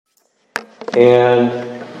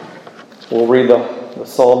And we'll read the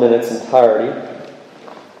psalm in its entirety.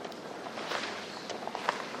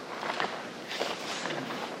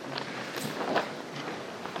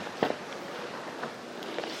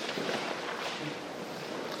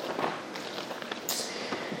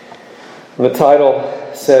 The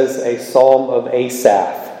title says, A Psalm of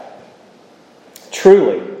Asaph.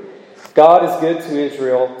 Truly, God is good to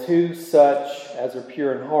Israel, to such as are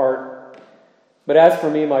pure in heart. But as for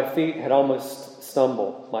me, my feet had almost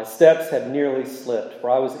stumbled. My steps had nearly slipped. For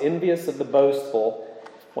I was envious of the boastful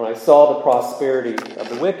when I saw the prosperity of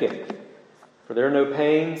the wicked. For there are no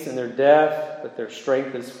pains in their death, but their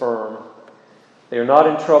strength is firm. They are not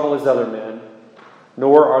in trouble as other men,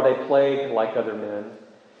 nor are they plagued like other men.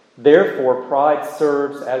 Therefore pride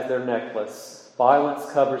serves as their necklace.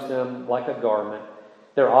 Violence covers them like a garment.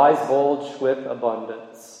 Their eyes bulge with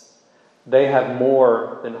abundance. They have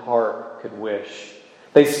more than heart could wish.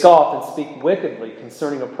 They scoff and speak wickedly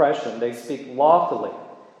concerning oppression. They speak loftily.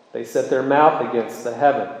 They set their mouth against the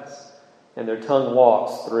heavens, and their tongue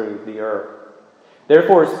walks through the earth.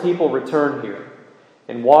 Therefore his people return here,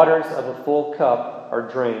 and waters of a full cup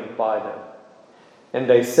are drained by them. And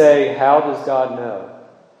they say, How does God know?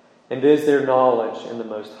 And is there knowledge in the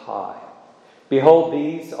Most High? Behold,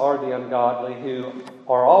 these are the ungodly who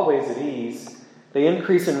are always at ease. They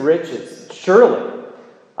increase in riches. Surely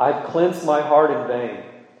I have cleansed my heart in vain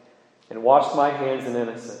and washed my hands in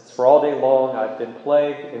innocence. For all day long I have been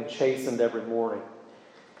plagued and chastened every morning.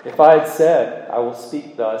 If I had said, I will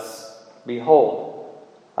speak thus, behold,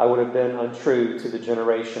 I would have been untrue to the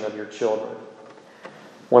generation of your children.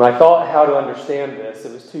 When I thought how to understand this,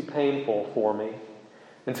 it was too painful for me,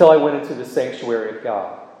 until I went into the sanctuary of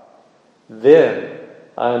God. Then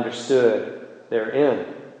I understood their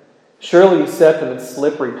end. Surely you set them in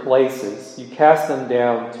slippery places. You cast them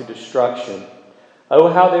down to destruction. Oh,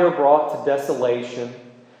 how they are brought to desolation,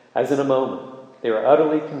 as in a moment. They are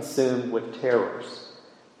utterly consumed with terrors.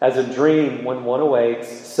 As a dream when one awakes,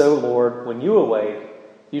 so, Lord, when you awake,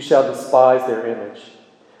 you shall despise their image.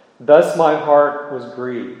 Thus my heart was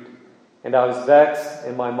grieved, and I was vexed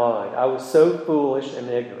in my mind. I was so foolish and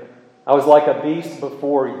ignorant. I was like a beast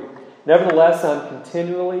before you. Nevertheless, I am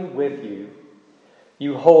continually with you.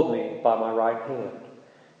 You hold me by my right hand.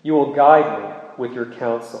 You will guide me with your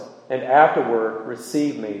counsel, and afterward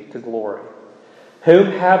receive me to glory. Whom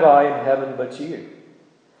have I in heaven but you?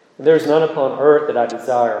 And there is none upon earth that I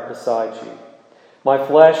desire besides you. My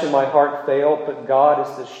flesh and my heart fail, but God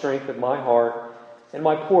is the strength of my heart and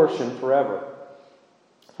my portion forever.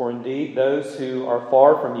 For indeed, those who are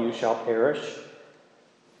far from you shall perish.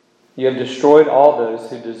 You have destroyed all those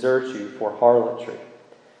who desert you for harlotry.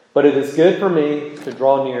 But it is good for me to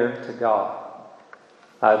draw near to God.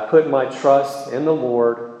 I have put my trust in the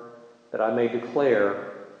Lord, that I may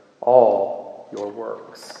declare all your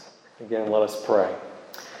works. Again, let us pray.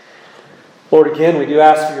 Lord, again, we do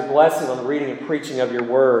ask for your blessing on the reading and preaching of your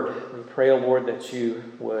word. We pray, O Lord, that you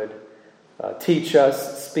would teach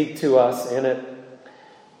us, speak to us in it,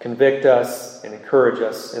 convict us, and encourage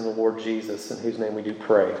us in the Lord Jesus, in whose name we do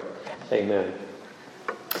pray. Amen.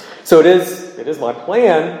 So it is my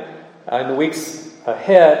plan in the weeks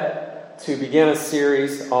ahead to begin a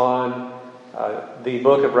series on the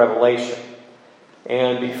book of Revelation.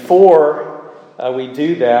 And before we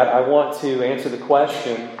do that, I want to answer the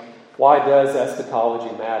question, why does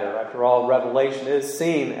eschatology matter? After all, Revelation is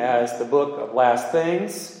seen as the book of last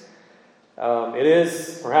things. It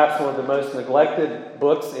is perhaps one of the most neglected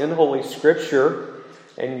books in Holy Scripture,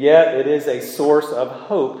 and yet it is a source of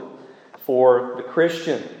hope for the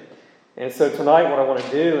Christian. And so tonight what I want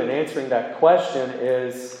to do in answering that question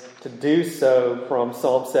is to do so from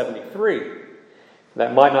Psalm 73.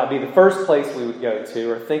 That might not be the first place we would go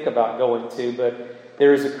to or think about going to, but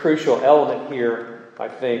there is a crucial element here, I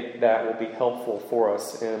think, that will be helpful for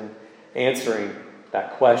us in answering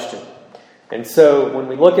that question. And so when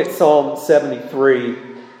we look at Psalm 73,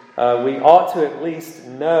 we ought to at least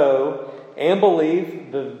know and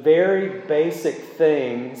believe the very basic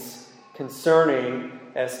things concerning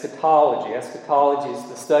eschatology. Eschatology is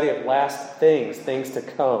the study of last things, things to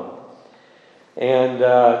come. And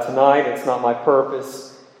tonight, it's not my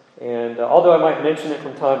purpose. And although I might mention it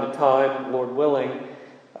from time to time, Lord willing,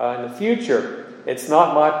 in the future, it's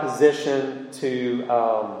not my position to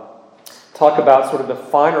talk about sort of the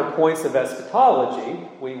finer points of eschatology.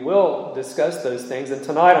 We will discuss those things. And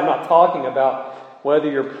tonight, I'm not talking about whether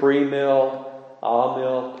you're pre-mill,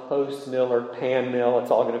 a-mill, post-mill, or pan-mill.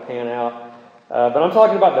 It's all going to pan out. But I'm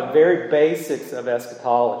talking about the very basics of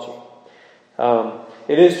eschatology.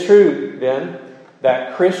 It is true, then,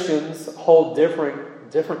 that Christians hold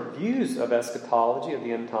different views of eschatology, of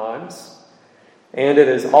the end times. And it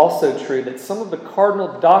is also true that some of the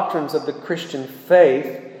cardinal doctrines of the Christian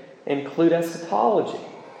faith include eschatology.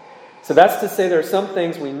 So that's to say there are some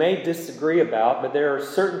things we may disagree about, but there are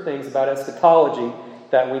certain things about eschatology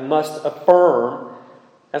that we must affirm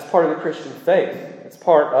as part of the Christian faith. It's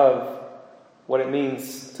part of what it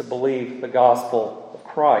means to believe the gospel of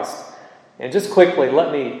Christ. And just quickly,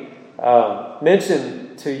 let me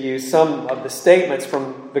mention to you some of the statements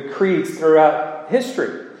from the creeds throughout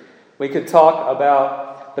history. We could talk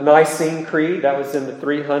about the Nicene Creed, that was in the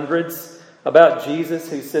 300s, about Jesus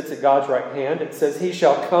who sits at God's right hand. It says, "He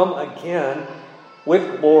shall come again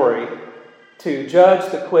with glory to judge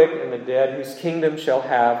the quick and the dead, whose kingdom shall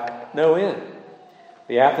have no end."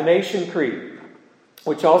 The Athanasian Creed,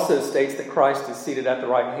 which also states that Christ is seated at the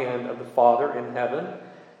right hand of the Father in heaven,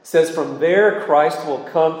 says, "From there Christ will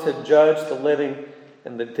come to judge the living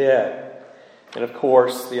and the dead." And of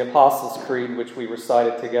course, the Apostles' Creed, which we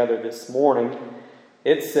recited together this morning,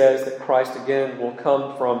 it says that Christ again will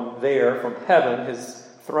come from there, from heaven, his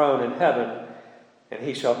throne in heaven, and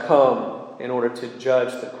he shall come in order to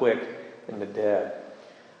judge the quick and the dead.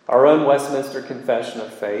 Our own Westminster Confession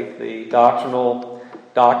of Faith, the doctrinal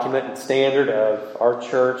document and standard of our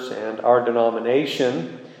church and our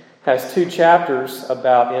denomination, has 2 chapters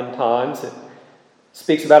about end times. It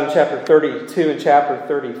speaks about in chapter 32 and chapter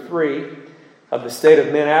 33 of the state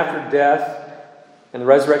of men after death and the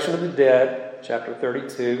resurrection of the dead, chapter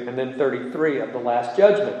 32, and then 33 of the last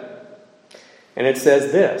judgment. And it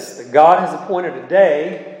says this, that God has appointed a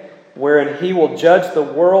day wherein he will judge the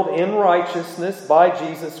world in righteousness by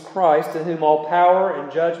Jesus Christ, to whom all power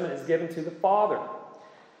and judgment is given to the Father.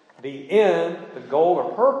 The end, the goal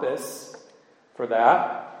or purpose for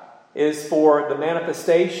that, is for the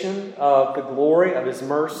manifestation of the glory of his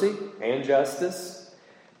mercy and justice,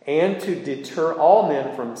 and to deter all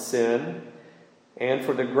men from sin, and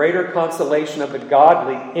for the greater consolation of the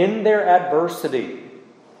godly in their adversity.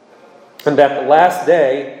 And that the last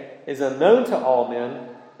day is unknown to all men,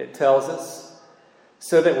 it tells us,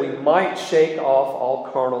 so that we might shake off all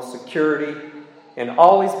carnal security and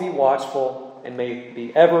always be watchful and may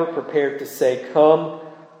be ever prepared to say, "Come,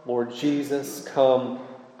 Lord Jesus, come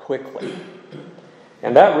quickly."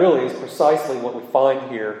 And that really is precisely what we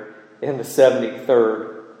find here in the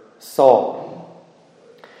 73rd Psalm.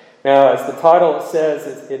 Now, as the title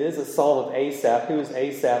says, it is a psalm of Asaph. Who is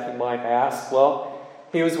Asaph, you might ask? Well,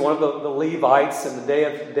 he was one of the Levites in the day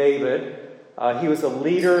of David. He was a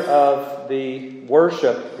leader of the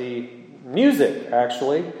worship, the music,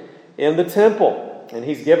 actually, in the temple. And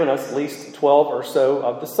he's given us at least 12 or so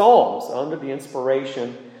of the Psalms under the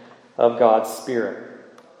inspiration of God's Spirit.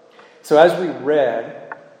 So as we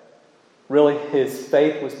read, really his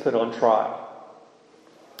faith was put on trial.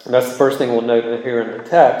 And that's the first thing we'll note here in the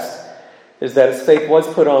text, is that his faith was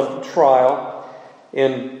put on trial.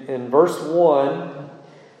 In verse 1,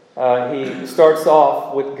 he starts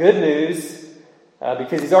off with good news,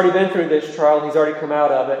 because he's already been through this trial, he's already come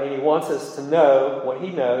out of it, and he wants us to know what he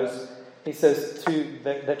knows. He says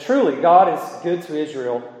that truly God is good to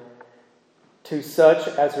Israel, to such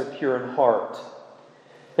as are pure in heart.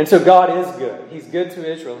 And so God is good. He's good to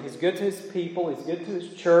Israel. He's good to his people. He's good to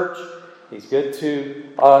his church. He's good to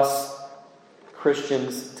us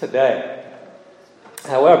Christians today.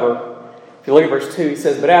 However, if you look at verse 2, he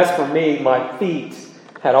says, "But as for me, my feet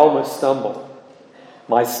had almost stumbled.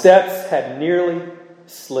 My steps had nearly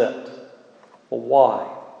slipped." Well, why?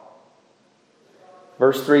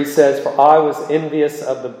 Verse 3 says, "For I was envious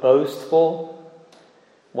of the boastful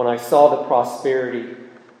when I saw the prosperity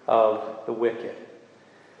of the wicked."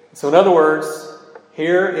 So in other words,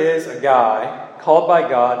 here is a guy called by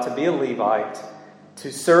God to be a Levite,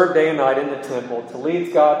 to serve day and night in the temple, to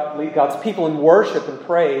lead God's people in worship and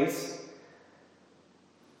praise.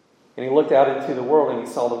 And he looked out into the world and he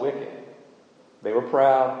saw the wicked. They were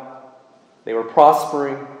proud. They were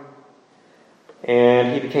prospering.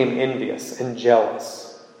 And he became envious and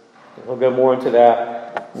jealous. And we'll go more into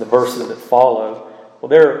that in the verses that follow. Well,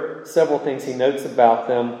 there are several things he notes about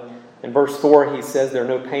them. In verse 4, he says there are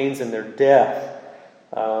no pains in their death.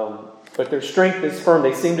 But their strength is firm.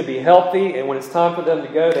 They seem to be healthy, and when it's time for them to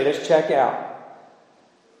go, they just check out.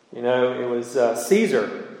 You know, it was Caesar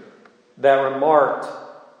that remarked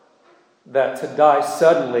that to die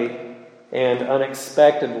suddenly and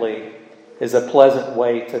unexpectedly is a pleasant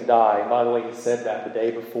way to die. By the way, he said that the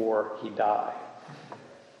day before he died.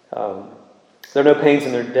 There are no pains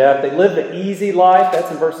in their death. They live the easy life.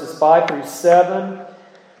 That's in verses 5 through 7.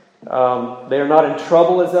 They are not in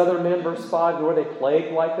trouble as other men, verse 5, nor are they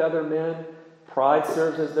plagued like other men. Pride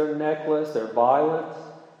serves as their necklace. They're violent.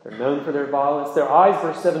 They're known for their violence. Their eyes,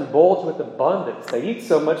 verse 7, bulge with abundance. They eat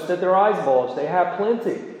so much that their eyes bulge. They have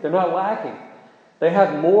plenty. They're not lacking. They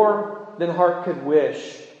have more than heart could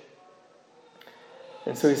wish.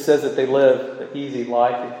 And so he says that they live the easy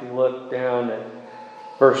life. If you look down at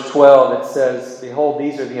verse 12, it says, "Behold,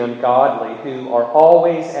 these are the ungodly who are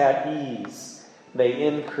always at ease. They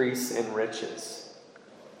increase in riches."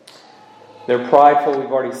 They're prideful.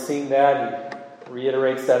 We've already seen that. He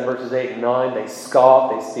reiterates that in verses 8 and 9. They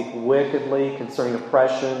scoff. They speak wickedly concerning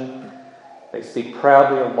oppression. They speak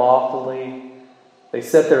proudly or loftily. They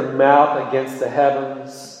set their mouth against the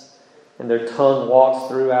heavens, and their tongue walks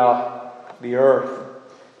throughout the earth.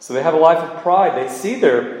 So they have a life of pride. They see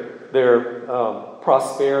their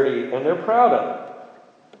prosperity, and they're proud of it.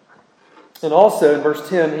 And also in verse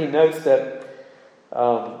 10, he notes that,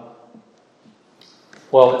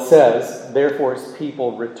 it says, "Therefore his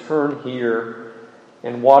people return here,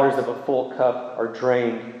 and waters of a full cup are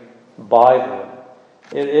drained by them."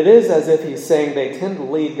 It is as if he's saying they tend to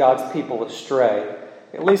lead God's people astray,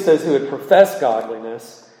 at least those who would profess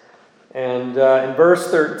godliness. And in verse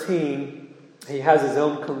 13, he has his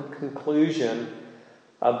own conclusion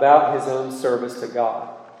about his own service to God.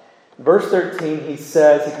 In verse 13, he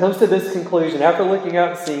says, he comes to this conclusion after looking out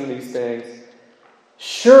and seeing these things.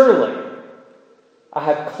 "Surely I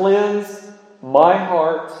have cleansed my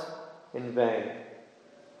heart in vain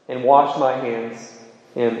and washed my hands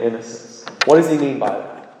in innocence." What does he mean by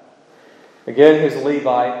that? Again, he's a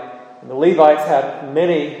Levite. And the Levites had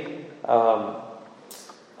many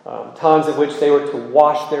times in which they were to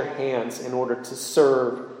wash their hands in order to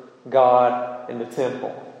serve God in the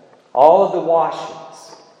temple. All of the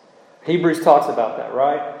washings. Hebrews talks about that,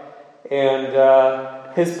 right? And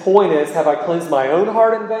his point is, have I cleansed my own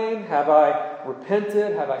heart in vain? Have I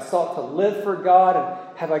repented? Have I sought to live for God? And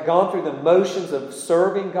have I gone through the motions of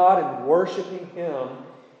serving God and worshiping Him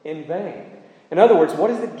in vain? In other words, what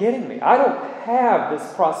is it getting me? I don't have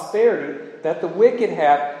this prosperity that the wicked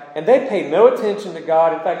have, and they pay no attention to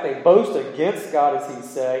God. In fact, they boast against God, as he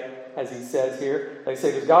says here. They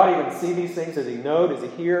say, does God even see these things? Does He know? Does He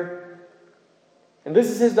hear? And this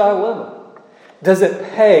is his dilemma. Does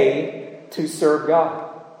it pay to serve God?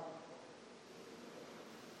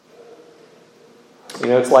 You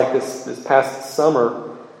know, it's like this past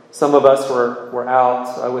summer, some of us were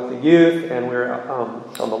out with the youth, and we were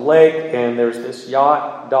on the lake, and there's this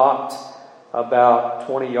yacht docked about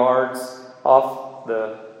 20 yards off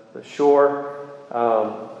the shore,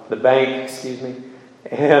 the bank, excuse me.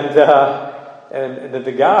 And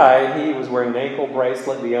the guy, he was wearing an ankle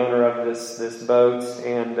bracelet, the owner of this boat,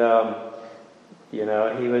 and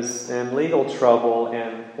he was in legal trouble.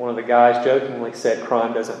 And one of the guys jokingly said,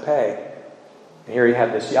 "Crime doesn't pay." And here he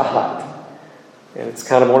had this yacht, and it's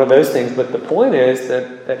kind of one of those things. But the point is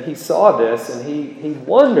that he saw this, and he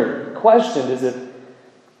wondered, he questioned: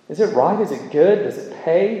 Is it right? Is it good? Does it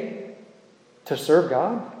pay to serve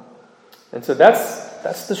God? And so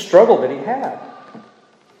that's the struggle that he had.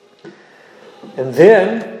 And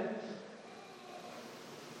then,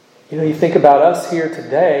 you think about us here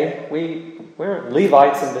today. We aren't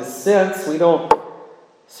Levites in this sense. We don't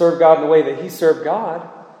serve God in the way that he served God.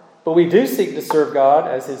 But we do seek to serve God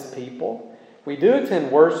as his people. We do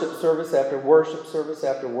attend worship service after worship service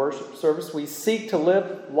after worship service. We seek to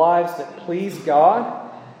live lives that please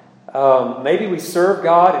God. Maybe we serve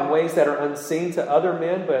God in ways that are unseen to other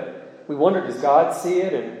men, but we wonder, does God see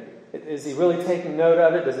it? And is he really taking note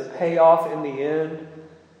of it? Does it pay off in the end?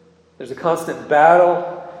 There's a constant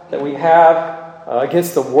battle that we have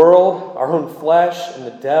against the world, our own flesh, and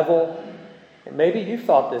the devil. And maybe you've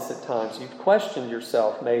thought this at times. You've questioned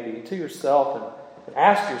yourself maybe to yourself and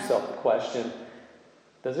asked yourself the question,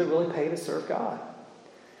 does it really pay to serve God?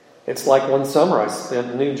 It's like one summer I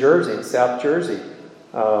spent in New Jersey, in South Jersey.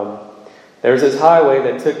 There's this highway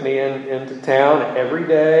that took me into town every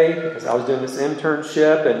day because I was doing this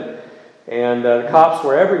internship, and the cops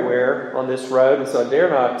were everywhere on this road, and so I dare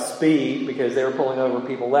not speed because they were pulling over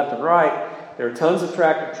people left and right. There were tons of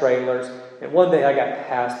tractor trailers, and one day I got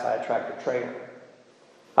passed by a tractor trailer.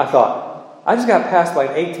 I thought, I just got passed by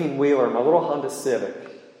an 18-wheeler, my little Honda Civic.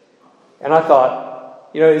 And I thought,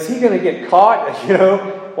 is he going to get caught?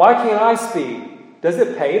 Why can't I speed? Does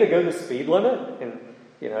it pay to go the speed limit? And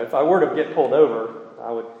if I were to get pulled over,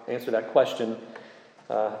 I would answer that question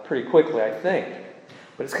pretty quickly, I think.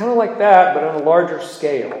 But it's kind of like that, but on a larger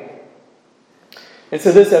scale. And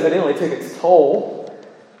so this evidently took its toll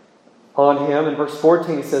on him. In verse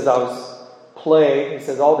 14, he says, I was plagued. He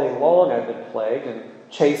says, all day long I've been plagued and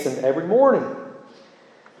chastened every morning.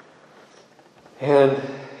 And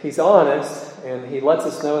he's honest, and he lets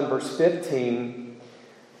us know in verse 15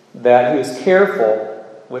 that he was careful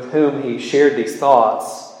with whom he shared these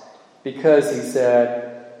thoughts, because he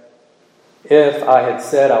said, "If I had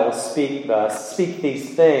said, I will speak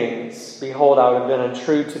these things, behold, I would have been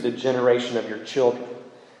untrue to the generation of your children."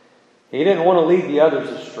 He didn't want to lead the others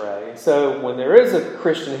astray. So when there is a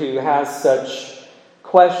Christian who has such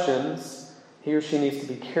questions, he or she needs to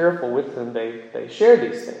be careful with whom they share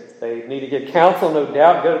these things. They need to get counsel, no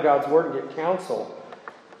doubt, go to God's Word and get counsel.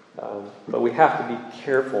 But we have to be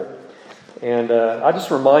careful. And I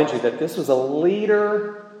just remind you that this was a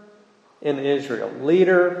leader in Israel,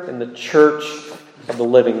 leader in the church of the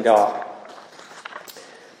living God.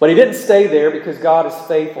 But he didn't stay there, because God is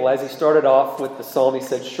faithful. As he started off with the psalm, he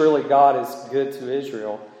said, "Surely God is good to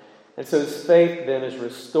Israel." And so his faith then is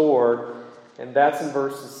restored, and that's in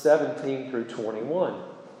verses 17 through 21.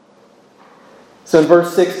 So in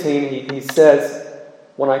verse 16, he says,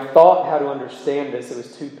 "When I thought how to understand this, it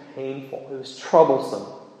was too painful. It was troublesome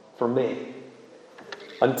for me."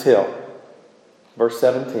 Until, verse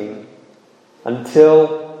 17,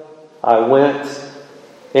 "Until I went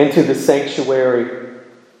into the sanctuary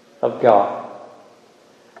of God.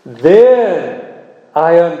 Then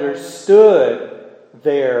I understood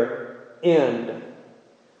their end,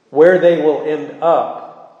 where they will end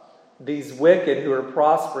up, these wicked who are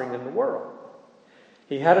prospering in the world."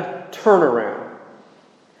 He had a turnaround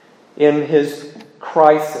in his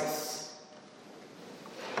crisis.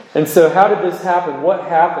 And so how did this happen? What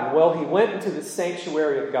happened? Well, he went into the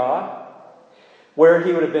sanctuary of God, where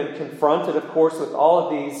he would have been confronted, of course, with all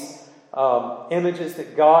of these images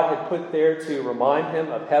that God had put there to remind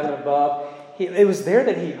him of heaven above. It was there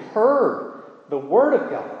that he heard the Word of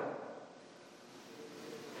God,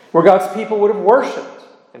 where God's people would have worshipped.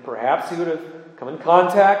 And perhaps he would have come in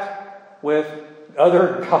contact with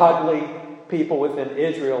other godly people within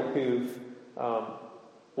Israel who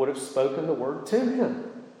would have spoken the Word to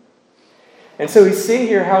him. And so we see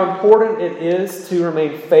here how important it is to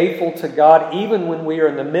remain faithful to God, even when we are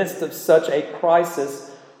in the midst of such a crisis,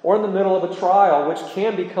 or in the middle of a trial, which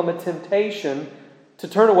can become a temptation to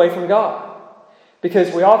turn away from God.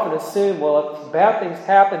 Because we often assume, well, if bad things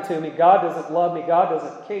happen to me, God doesn't love me, God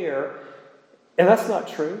doesn't care. And that's not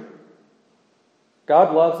true.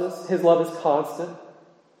 God loves us. His love is constant.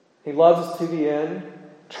 He loves us to the end.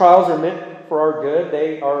 Trials are meant for our good.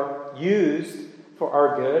 They are used for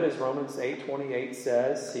our good, as Romans 8:28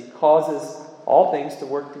 says. He causes all things to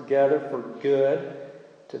work together for good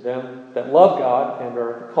to them that love God and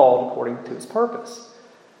are called according to His purpose.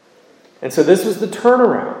 And so this was the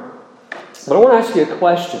turnaround. But I want to ask you a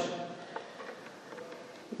question.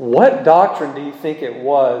 What doctrine do you think it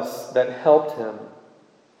was that helped him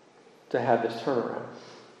to have this turnaround?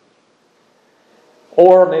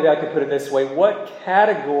 Or maybe I could put it this way. What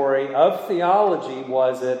category of theology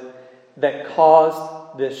was it that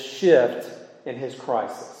caused this shift in his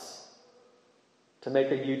crisis? To make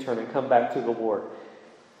a U-turn and come back to the Lord.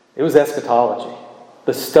 It was eschatology.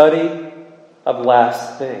 The study of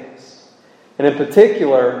last things. And in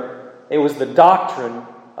particular, it was the doctrine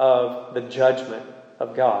of the judgment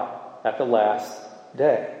of God at the last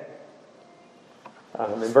day.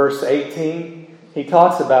 In verse 18, he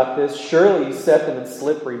talks about this. Surely you set them in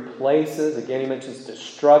slippery places. Again, he mentions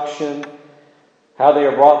destruction. How they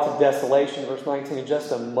are brought to desolation. Verse 19, in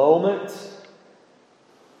just a moment.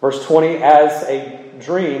 Verse 20, as a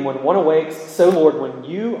dream, when one awakes, so Lord, when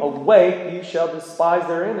you awake, you shall despise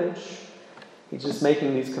their image. He's just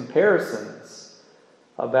making these comparisons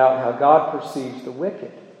about how God perceives the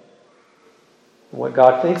wicked. What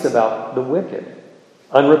God thinks about the wicked.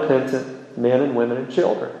 Unrepentant men and women and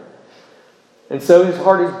children. And so his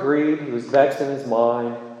heart is grieved. He was vexed in his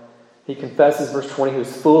mind. He confesses, verse 20, he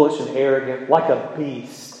was foolish and arrogant, like a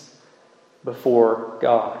beast before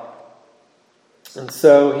God. And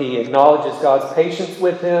so he acknowledges God's patience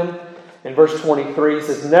with him. In verse 23, he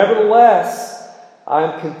says, nevertheless, I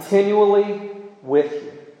am continually with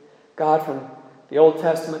you. God, from the Old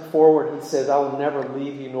Testament forward, he says, I will never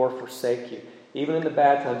leave you nor forsake you. Even in the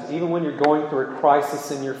bad times, even when you're going through a crisis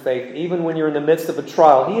in your faith, even when you're in the midst of a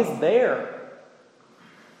trial, he is there.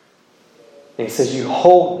 And he says, you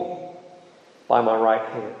hold me by my right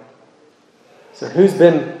hand. So who's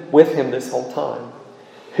been with him this whole time?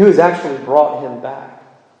 Who has actually brought him back?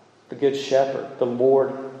 The Good Shepherd, the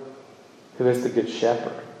Lord who is the Good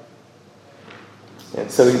Shepherd. And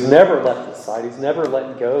so he's never left his side. He's never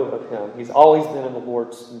let go of him. He's always been in the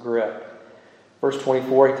Lord's grip. Verse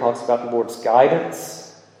 24, he talks about the Lord's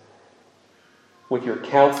guidance with your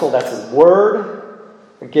counsel. That's his word.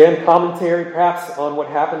 Again, commentary perhaps on what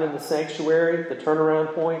happened in the sanctuary, the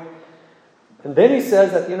turnaround point. And then he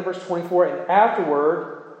says at the end of verse 24, and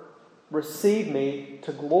afterward, receive me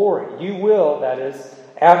to glory. You will, that is,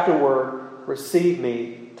 afterward receive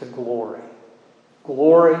me to glory.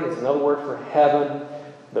 Glory is another word for heaven,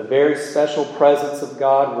 the very special presence of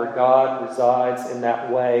God where God resides in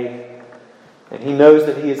that way. And he knows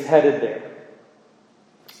that he is headed there.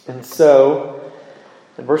 And so,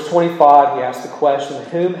 in verse 25, he asks the question,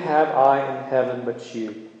 whom have I in heaven but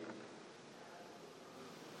you?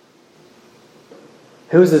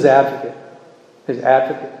 Who is his advocate? His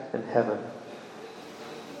advocate in heaven.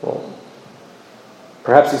 Well,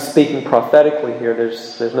 perhaps he's speaking prophetically here.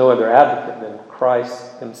 There's no other advocate than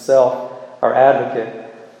Christ himself, our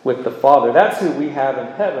advocate with the Father. That's who we have in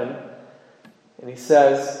heaven. And he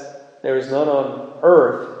says, there is none on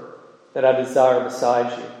earth that I desire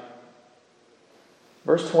besides you.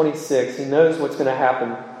 Verse 26, he knows what's going to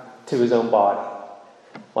happen to his own body.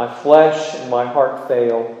 My flesh and my heart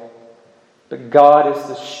fail, but God is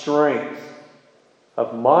the strength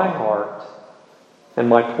of my heart and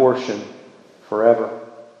my portion forever.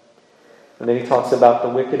 And then he talks about the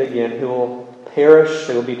wicked again, who will perish,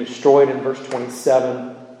 they will be destroyed in verse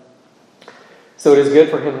 27. So it is good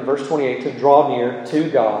for him in verse 28 to draw near to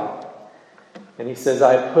God. And he says,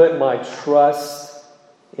 I have put my trust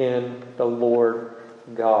in the Lord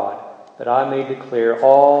God, that I may declare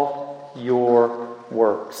all your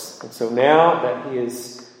works. And so now that he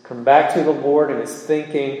has come back to the Lord and is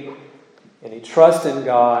thinking, and he trusts in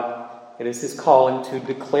God, it is his calling to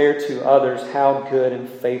declare to others how good and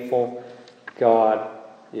faithful God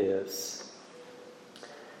is.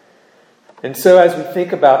 And so as we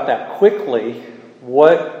think about that quickly,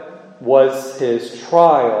 what was his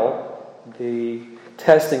trial, the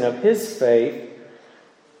testing of his faith?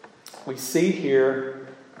 We see here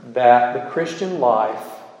that the Christian life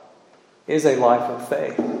is a life of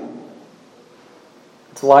faith.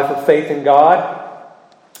 It's a life of faith in God,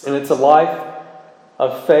 and it's a life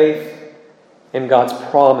of faith in God's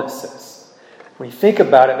promises. When you think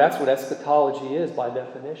about it, that's what eschatology is by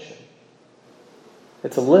definition.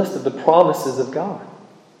 It's a list of the promises of God.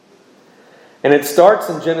 And it starts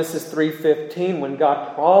in Genesis 3:15 when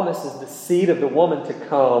God promises the seed of the woman to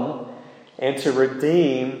come and to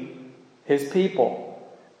redeem his people.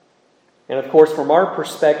 And of course, from our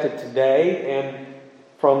perspective today and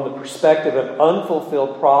from the perspective of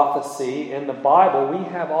unfulfilled prophecy in the Bible, we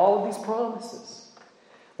have all of these promises.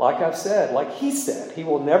 Like I've said, like he said, he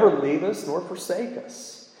will never leave us nor forsake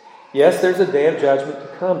us. Yes, there's a day of judgment to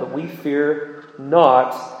come, but we fear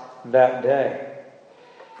not that day.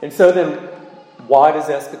 And so then, why does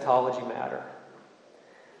eschatology matter?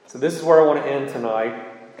 So this is where I want to end tonight.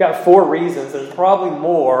 I've got 4 reasons. There's probably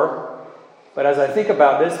more. But as I think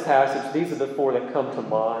about this passage, these are the 4 that come to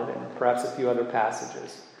mind, and perhaps a few other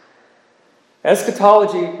passages.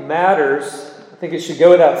 Eschatology matters, I think it should go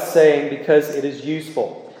without saying, because it is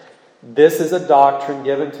useful. This is a doctrine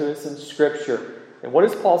given to us in Scripture. And what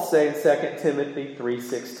does Paul say in 2 Timothy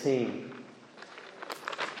 3:16?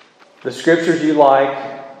 The Scriptures you like,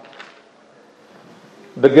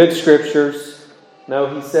 the good Scriptures. No,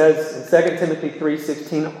 he says in 2 Timothy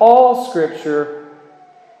 3:16, all Scripture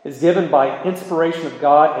is given by inspiration of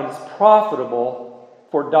God and is profitable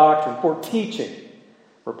for doctrine, for teaching,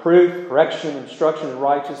 reproof, correction, instruction in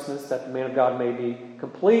righteousness, that the man of God may be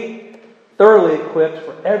complete, thoroughly equipped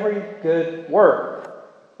for every good work.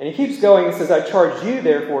 And he keeps going and says, I charge you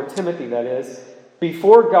therefore, Timothy that is,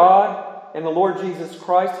 before God and the Lord Jesus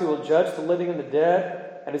Christ, who will judge the living and the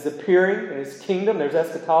dead at his appearing in his kingdom. There's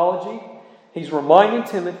eschatology. He's reminding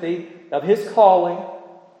Timothy of his calling.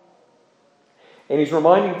 And he's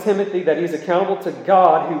reminding Timothy that he's accountable to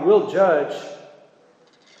God who will judge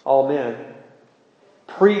all men.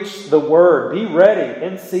 Preach the word. Be ready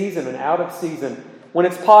in season and out of season. When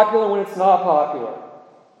it's popular, when it's not popular.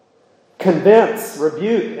 Convince,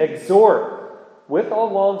 rebuke, exhort with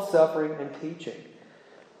all long suffering and teaching.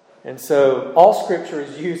 And so all Scripture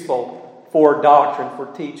is useful for doctrine, for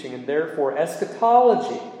teaching, and therefore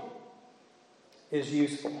eschatology is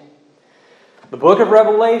useful. The book of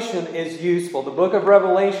Revelation is useful. The book of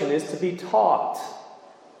Revelation is to be taught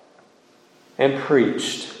and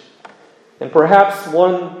preached. And perhaps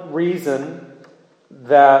one reason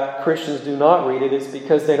that Christians do not read it is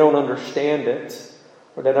because they don't understand it,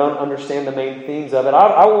 or they don't understand the main themes of it.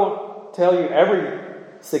 I won't tell you every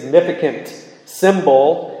significant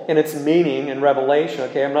symbol and its meaning in Revelation.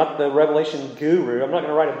 Okay, I'm not the Revelation guru. I'm not going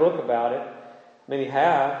to write a book about it. Many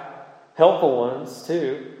have. Helpful ones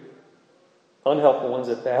too. Unhelpful ones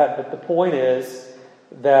at that. But the point is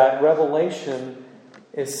that Revelation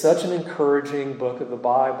is such an encouraging book of the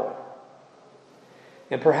Bible.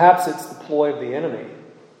 And perhaps it's the ploy of the enemy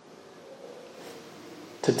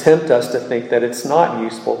to tempt us to think that it's not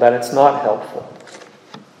useful, that it's not helpful.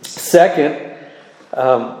 Second,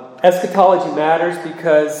 Eschatology matters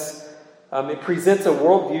because it presents a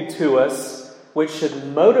worldview to us which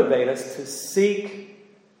should motivate us to seek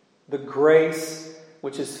the grace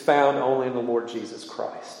which is found only in the Lord Jesus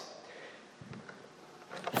Christ.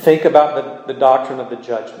 Think about the doctrine of the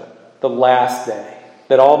judgment, the last day,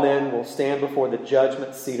 that all men will stand before the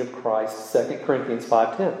judgment seat of Christ, 2 Corinthians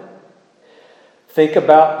 5:10. Think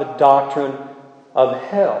about the doctrine of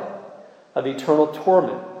hell, of eternal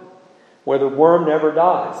torment, where the worm never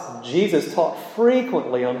dies. Jesus taught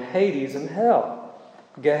frequently on Hades and hell,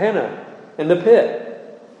 Gehenna, and the pit.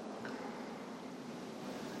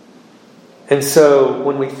 And so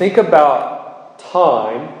when we think about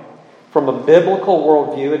time, from a biblical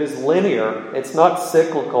worldview, it is linear. It's not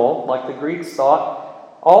cyclical, like the Greeks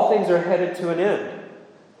thought. All things are headed to an end.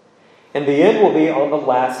 And the end will be on the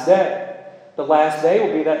last day. The last day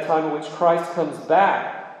will be that time in which Christ comes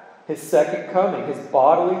back, His second coming, His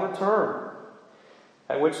bodily return,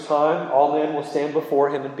 at which time all men will stand before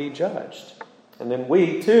Him and be judged. And then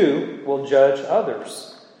we, too, will judge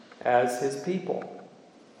others as His people.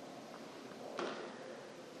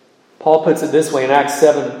 Paul puts it this way in Acts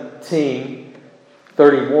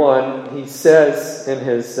 17:31. He says in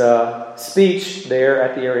his speech there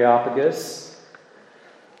at the Areopagus,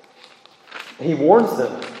 he warns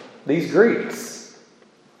them, these Greeks,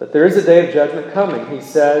 that there is a day of judgment coming. He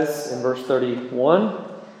says in verse 31,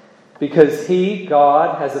 because He,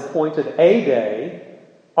 God, has appointed a day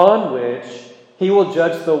on which He will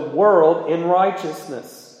judge the world in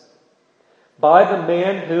righteousness by the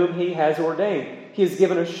man whom He has ordained. He has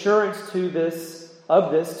given assurance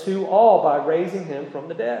of this to all by raising Him from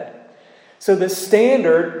the dead. So the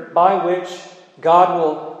standard by which God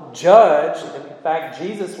will judge, and in fact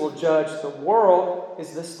Jesus will judge the world,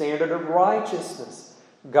 is the standard of righteousness,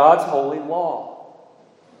 God's holy law.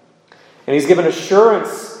 And He's given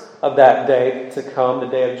assurance of that day to come, the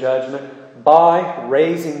day of judgment, by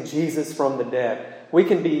raising Jesus from the dead. We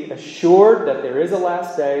can be assured that there is a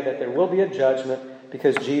last day, that there will be a judgment,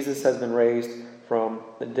 because Jesus has been raised from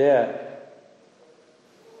the dead.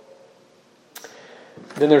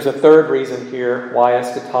 Then there's a third reason here why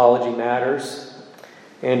eschatology matters,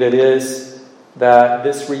 and it is that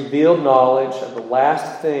this revealed knowledge of the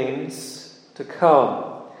last things to come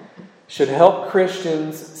should help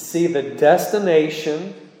Christians see the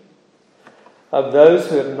destination of those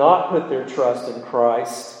who have not put their trust in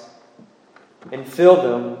Christ and fill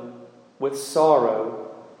them with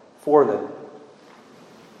sorrow for them,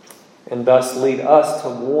 and thus lead us to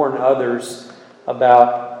warn others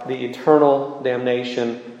about the eternal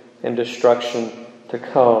damnation and destruction to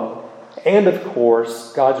come, and of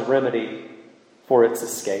course, God's remedy for its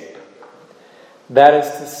escape. That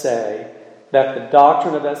is to say, that the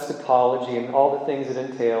doctrine of eschatology and all the things it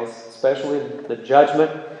entails, especially the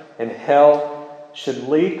judgment and hell, should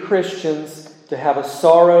lead Christians to have a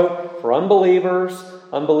sorrow for unbelievers,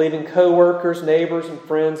 unbelieving co-workers, neighbors, and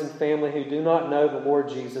friends and family who do not know the Lord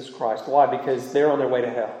Jesus Christ. Why? Because they're on their way to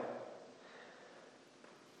hell.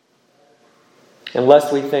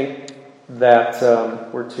 Unless we think that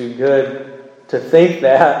we're too good to think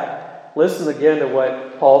that, listen again to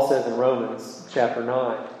what Paul says in Romans chapter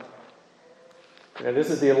 9.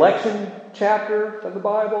 This is the election chapter of the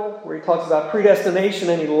Bible, where he talks about predestination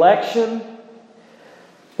and election.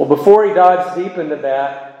 Well, before he dives deep into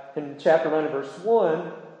that, in chapter 9 and verse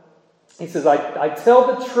 1, he says, I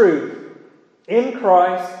tell the truth in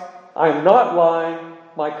Christ, I am not lying,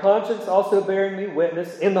 my conscience also bearing me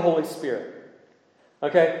witness in the Holy Spirit.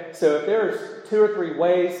 Okay, so if there's 2 or 3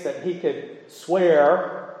 ways that he could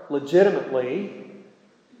swear legitimately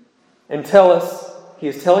and tell us he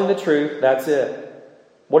is telling the truth, that's it.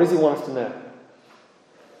 What does he want us to know?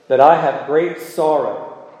 That I have great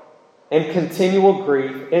sorrow and continual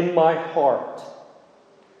grief in my heart.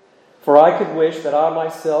 For I could wish that I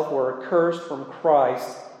myself were accursed from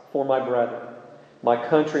Christ for my brethren, my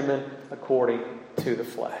countrymen according to the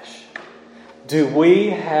flesh. Do we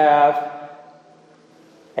have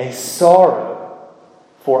a sorrow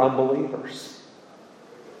for unbelievers?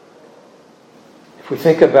 If we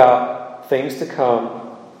think about things to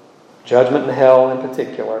come, judgment and hell in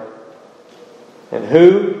particular, and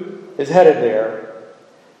who is headed there,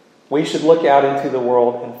 we should look out into the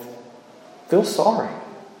world and feel sorry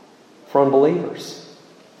for unbelievers.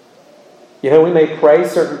 You know, we may pray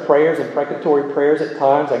certain prayers, imprecatory prayers at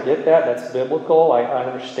times. I get that. That's biblical. I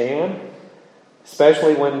understand.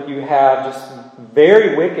 Especially when you have just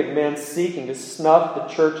very wicked men seeking to snuff the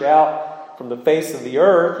church out from the face of the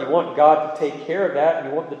earth. You want God to take care of that.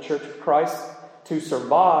 You want the church of Christ to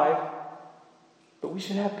survive. But we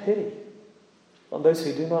should have pity on those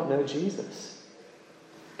who do not know Jesus.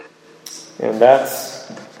 And that's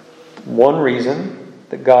one reason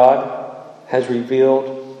that God has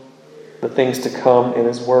revealed the things to come in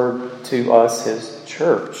His Word to us, His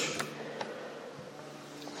church.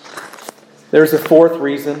 There's a fourth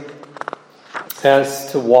reason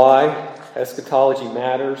as to why eschatology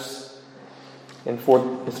matters, and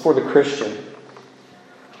it's for the Christian.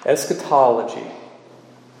 Eschatology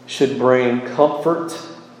should bring comfort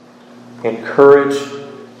and courage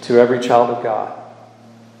to every child of God.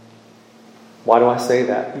 Why do I say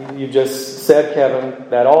that? You just said, Kevin,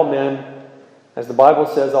 that all men, as the Bible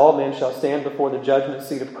says, all men shall stand before the judgment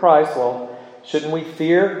seat of Christ. Well, shouldn't we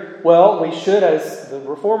fear? Well, we should, as the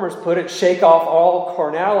Reformers put it, shake off all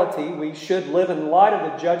carnality. We should live in light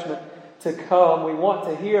of the judgment to come. We want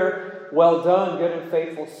to hear, well done, good and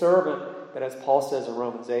faithful servant. But as Paul says in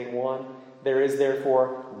Romans 8:1, there is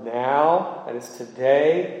therefore now, that is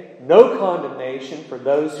today, no condemnation for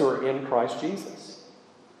those who are in Christ Jesus.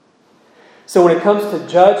 So when it comes to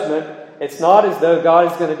judgment, it's not as though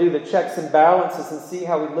God is going to do the checks and balances and see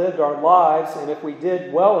how we lived our lives, and if we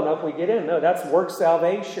did well enough, we get in. No, that's work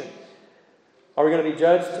salvation. Are we going to be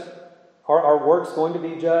judged? Are our works going to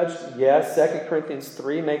be judged? Yes, 2 Corinthians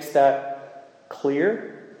 3 makes that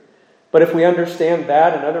clear. But if we understand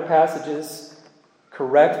that and other passages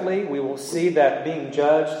correctly, we will see that being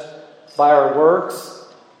judged by our works,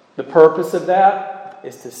 the purpose of that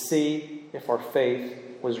is to see if our faith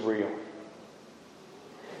was real.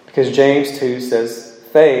 Because James 2 says,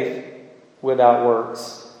 faith without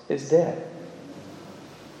works is dead.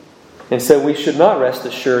 And so we should not rest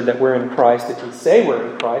assured that we're in Christ if we say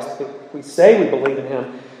we're in Christ, if we say we believe in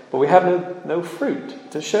Him, but we have no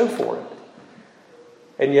fruit to show for it.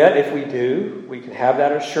 And yet, if we do, we can have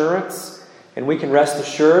that assurance, and we can rest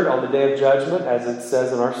assured on the day of judgment, as it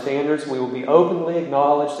says in our standards, we will be openly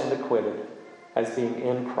acknowledged and acquitted as being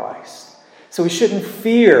in Christ. So we shouldn't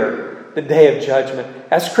fear the day of judgment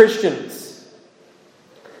as Christians.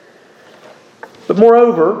 But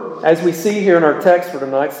moreover, as we see here in our text for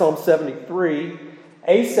tonight, Psalm 73,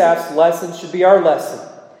 Asaph's lesson should be our lesson.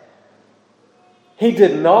 He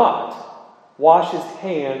did not wash his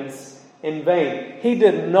hands in vain. He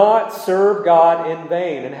did not serve God in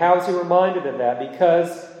vain. And how is he reminded of that?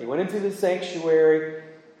 Because he went into the sanctuary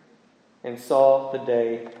and saw the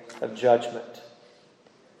day of judgment.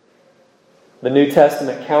 The New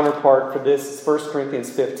Testament counterpart for this is 1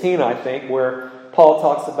 Corinthians 15, I think, where Paul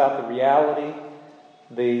talks about the reality,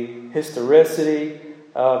 the historicity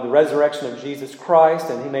of the resurrection of Jesus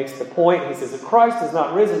Christ. And he makes the point, he says, if Christ is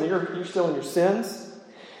not risen, you're still in your sins.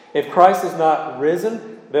 If Christ is not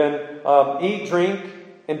risen, then eat, drink,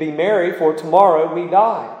 and be merry, for tomorrow we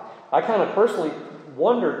die. I kind of personally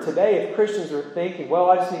wonder today if Christians are thinking,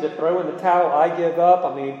 well, I just need to throw in the towel, I give up.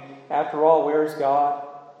 I mean, after all, where's God?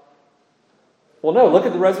 Well, no, look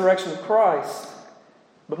at the resurrection of Christ.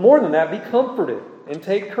 But more than that, be comforted and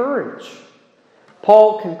take courage.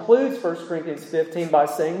 Paul concludes 1 Corinthians 15 by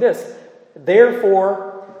saying this,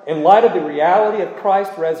 therefore, in light of the reality of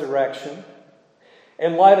Christ's resurrection,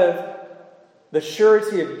 in light of the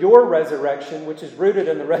surety of your resurrection, which is rooted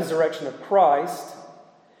in the resurrection of Christ,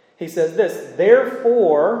 he says this,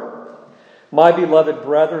 therefore, my beloved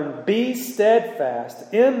brethren, be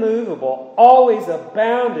steadfast, immovable, always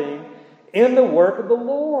abounding in the work of the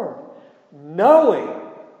Lord, knowing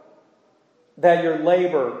that your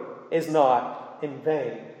labor is not in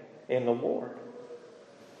vain in the Lord.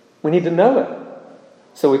 We need to know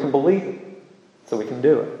it so we can believe it, so we can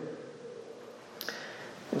do it.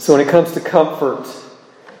 And so when it comes to comfort,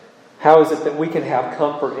 how is it that we can have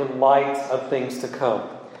comfort in light of things to come?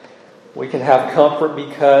 We can have comfort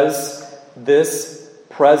because this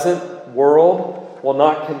present world will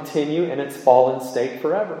not continue in its fallen state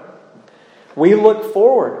forever. We look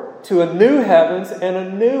forward to a new heavens and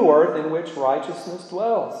a new earth in which righteousness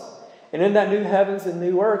dwells. And in that new heavens and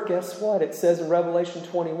new earth, guess what? It says in Revelation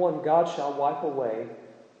 21, God shall wipe away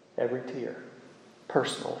every tear,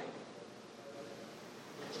 personally.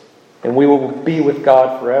 And we will be with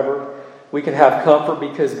God forever. We can have comfort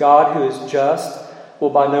because God, who is just, will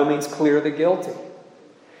by no means clear the guilty.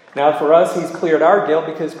 Now for us, He's cleared our guilt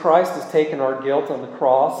because Christ has taken our guilt on the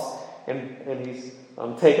cross and He's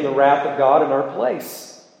taken the wrath of God in our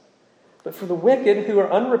place. But for the wicked who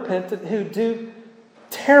are unrepentant, who do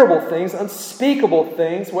terrible things, unspeakable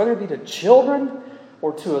things, whether it be to children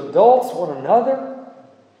or to adults, one another,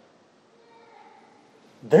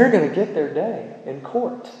 they're going to get their day in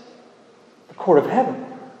court. The court of heaven.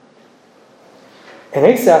 And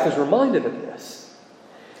Asaph is reminded of this.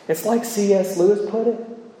 It's like C.S. Lewis put it.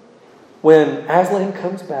 When Aslan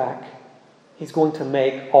comes back, he's going to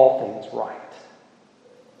make all things right.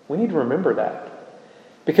 We need to remember that.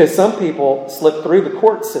 Because some people slip through the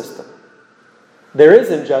court system. There is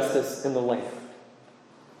injustice in the land.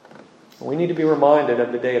 We need to be reminded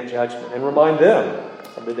of the day of judgment and remind them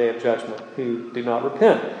of the day of judgment who do not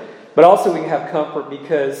repent. But also we have comfort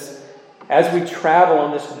because as we travel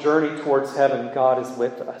on this journey towards heaven, God is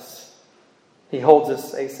with us. He holds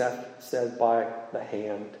us, Asaph said, by the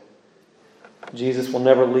hand. Jesus will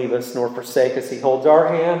never leave us nor forsake us. He holds our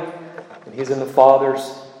hand, and He's in the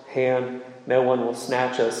Father's hand. No one will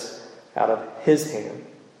snatch us out of His hand,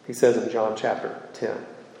 He says in John chapter 10. And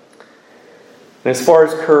as far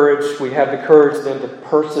as courage, we have the courage then to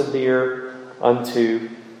persevere unto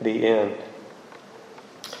the end.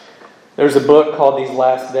 There's a book called These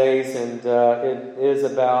Last Days, and it is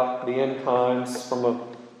about the end times from a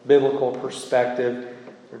biblical perspective.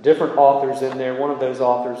 There are different authors in there. One of those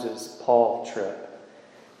authors is Paul Tripp.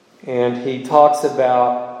 And he talks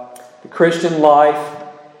about the Christian life,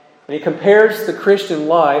 and he compares the Christian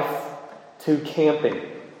life to camping.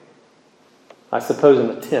 I suppose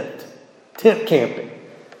in a tent. Tent camping.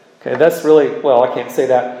 Okay, that's really, well, I can't say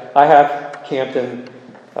that. I have camped in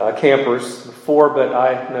campers before, but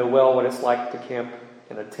I know well what it's like to camp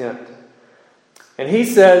in a tent. And he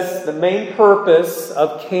says the main purpose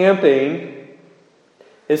of camping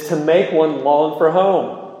is to make one long for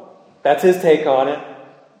home. That's his take on it.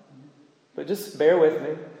 But just bear with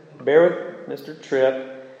me. Bear with Mr.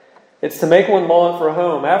 Tripp. It's to make one long for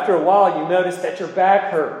home. After a while, you notice that your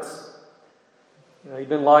back hurts. You've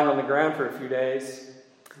been lying on the ground for a few days.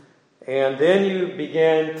 And then you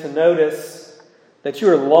begin to notice that you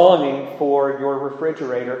are longing for your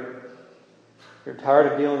refrigerator. You're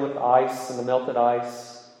tired of dealing with ice and the melted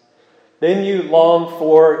ice. Then you long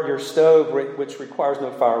for your stove, which requires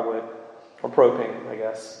no firewood, or propane, I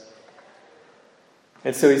guess.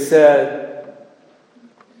 And so he said,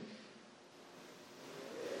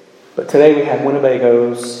 but today we have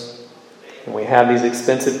Winnebagos, and we have these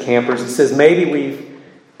expensive campers. He says maybe we've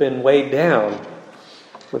been weighed down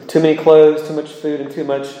with too many clothes, too much food, and too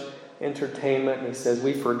much entertainment. And he says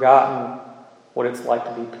we've forgotten what it's like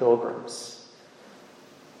to be pilgrims.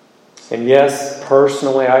 And yes,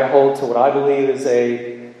 personally, I hold to what I believe is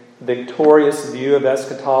a victorious view of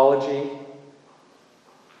eschatology.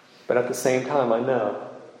 But at the same time, I know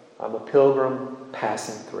I'm a pilgrim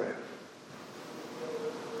passing through.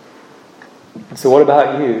 And so what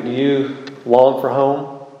about you? Do you long for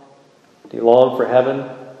home? Do you long for heaven?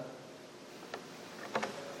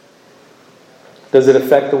 Does it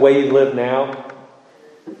affect the way you live now?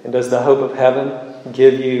 And does the hope of heaven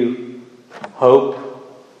give you hope,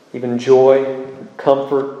 even joy,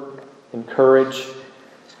 comfort, and courage?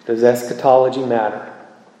 Does eschatology matter?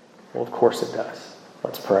 Well, of course it does.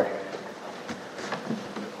 Let's pray.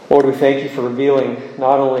 Lord, we thank you for revealing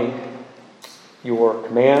not only your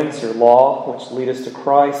commands, your law, which lead us to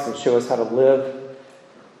Christ and show us how to live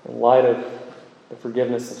in light of the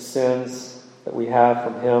forgiveness of sins that we have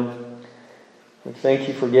from Him. We thank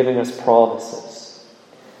you for giving us promises,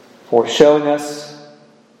 for showing us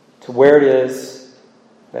to where it is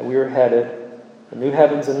that we are headed, the new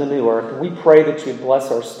heavens and the new earth. And we pray that you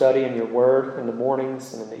bless our study in your word in the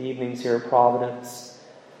mornings and in the evenings here at Providence,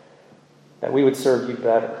 that we would serve you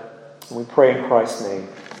better. And we pray in Christ's name.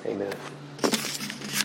 Amen.